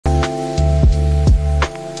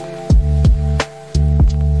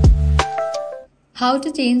How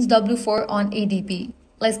to change W-4 on ADP.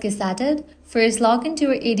 Let's get started. First, log into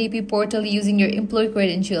your ADP portal using your employee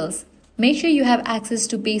credentials. Make sure you have access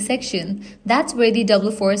to Pay section. That's where the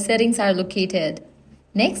W-4 settings are located.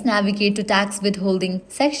 Next, navigate to Tax Withholding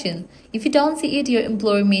section. If you don't see it, your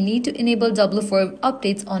employer may need to enable W-4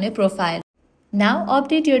 updates on your profile. Now,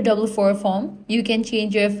 update your W-4 form. You can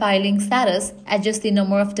change your filing status, adjust the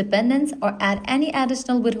number of dependents, or add any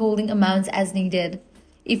additional withholding amounts as needed.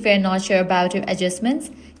 If you're not sure about your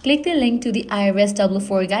adjustments, click the link to the IRS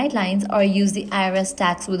W-4 guidelines or use the IRS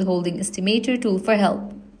Tax Withholding Estimator tool for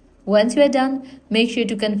help. Once you are done, make sure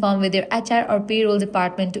to confirm with your HR or payroll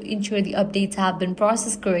department to ensure the updates have been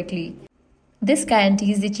processed correctly. This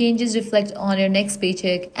guarantees the changes reflect on your next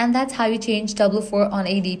paycheck, and that's how you change W-4 on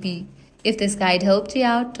ADP. If this guide helped you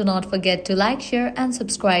out, do not forget to like, share, and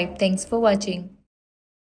subscribe. Thanks for watching.